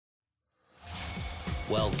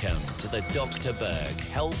Welcome to the Dr. Berg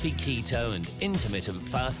Healthy Keto and Intermittent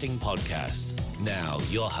Fasting Podcast. Now,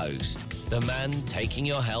 your host, the man taking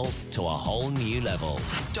your health to a whole new level,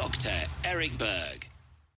 Dr. Eric Berg.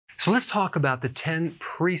 So let's talk about the 10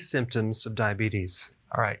 pre-symptoms of diabetes.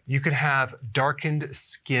 All right, you could have darkened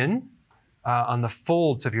skin on the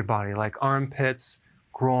folds of your body, like armpits,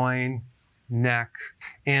 groin, neck.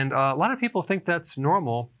 And a lot of people think that's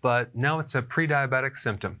normal, but no, it's a pre-diabetic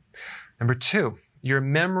symptom. Number 2, your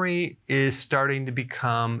memory is starting to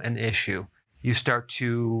become an issue. You start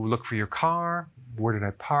to look for your car. Where did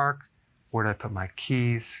I park? Where did I put my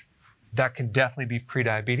keys? That can definitely be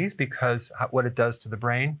prediabetes because what it does to the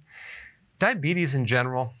brain. Diabetes in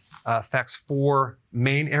general affects 4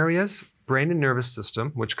 main areas: brain and nervous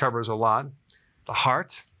system, which covers a lot, the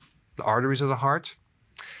heart, the arteries of the heart,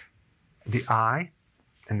 the eye,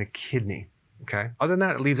 and the kidney, okay? Other than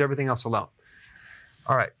that, it leaves everything else alone.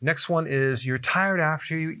 All right, next one is you're tired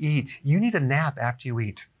after you eat. You need a nap after you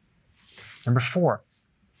eat. Number 4,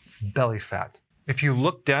 belly fat. If you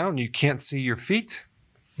look down, you can't see your feet,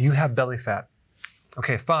 you have belly fat.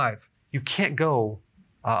 Okay, 5, you can't go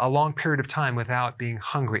a long period of time without being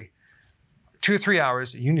hungry. 2 or 3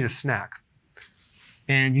 hours, you need a snack.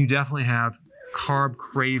 And you definitely have carb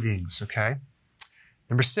cravings, okay?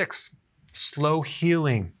 Number 6, slow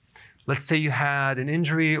healing. Let's say you had an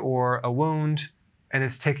injury or a wound and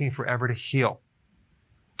it's taking forever to heal.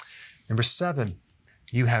 Number 7,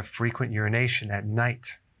 you have frequent urination at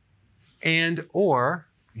night. And or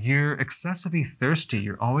you're excessively thirsty.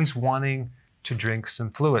 You're always wanting to drink some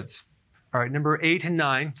fluids. All right, number 8 and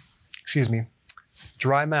 9,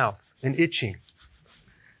 dry mouth and itching.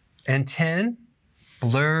 And 10,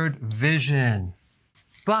 blurred vision.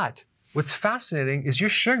 But what's fascinating is your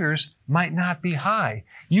sugars might not be high.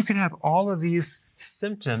 You can have all of these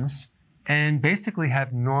symptoms and basically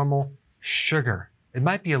have normal sugar. It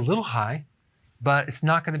might be a little high, but it's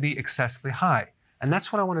not going to be excessively high. And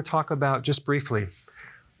that's what I want to talk about just briefly.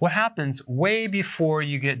 What happens way before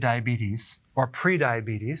you get diabetes or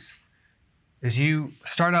pre-diabetes is you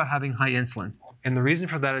start out having high insulin. And the reason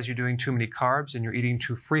for that is you're doing too many carbs and you're eating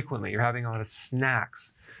too frequently. You're having a lot of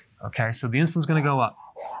snacks, okay? So the insulin's going to go up.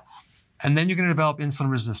 And then you're going to develop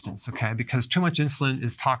insulin resistance, okay? Because too much insulin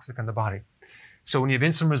is toxic in the body. So when you have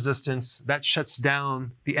insulin resistance, that shuts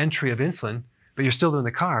down the entry of insulin, but you're still doing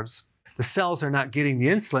the carbs. The cells are not getting the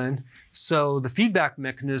insulin, so the feedback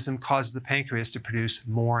mechanism causes the pancreas to produce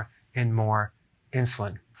more and more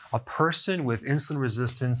insulin. A person with insulin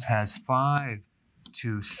resistance has 5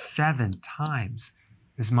 to 7 times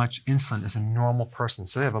as much insulin as a normal person.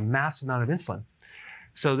 So they have a massive amount of insulin.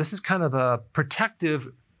 So this is kind of a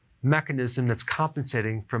protective mechanism that's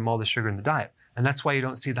compensating from all the sugar in the diet. And that's why you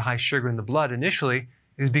don't see the high sugar in the blood initially,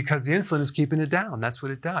 is because the insulin is keeping it down. That's what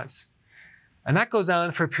it does. And that goes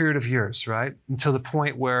on for a period of years, right? Until the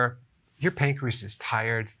point where your pancreas is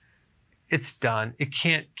tired, it's done, it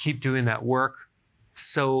can't keep doing that work.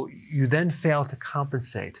 So you then fail to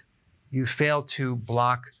compensate. You fail to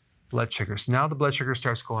block blood sugar. So now the blood sugar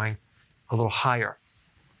starts going a little higher.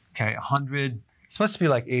 Okay, 100, it's supposed to be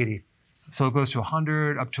like 80. So it goes to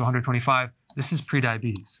 100, up to 125. This is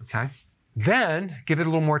prediabetes, okay? Then give it a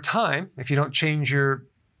little more time. If you don't change your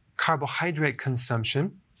carbohydrate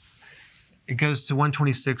consumption, it goes to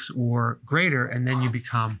 126 or greater, and then you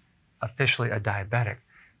become officially a diabetic.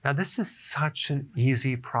 Now, this is such an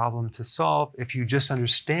easy problem to solve if you just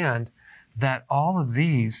understand that all of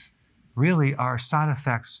these really are side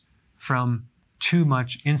effects from too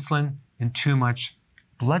much insulin and too much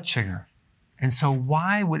blood sugar. And so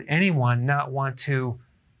why would anyone not want to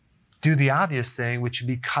do the obvious thing, which would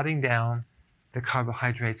be cutting down the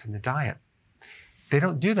carbohydrates in the diet? They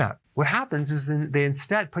don't do that. What happens is then they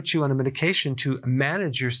instead put you on a medication to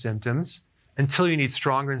manage your symptoms until you need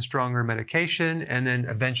stronger and stronger medication, and then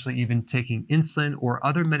eventually even taking insulin or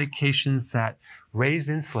other medications that raise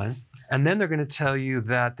insulin. And then they're going to tell you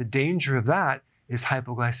that the danger of that is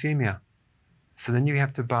hypoglycemia. So then you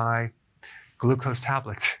have to buy glucose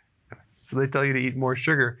tablets. So they tell you to eat more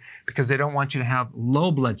sugar because they don't want you to have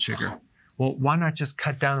low blood sugar. Well, why not just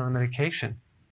cut down on the medication?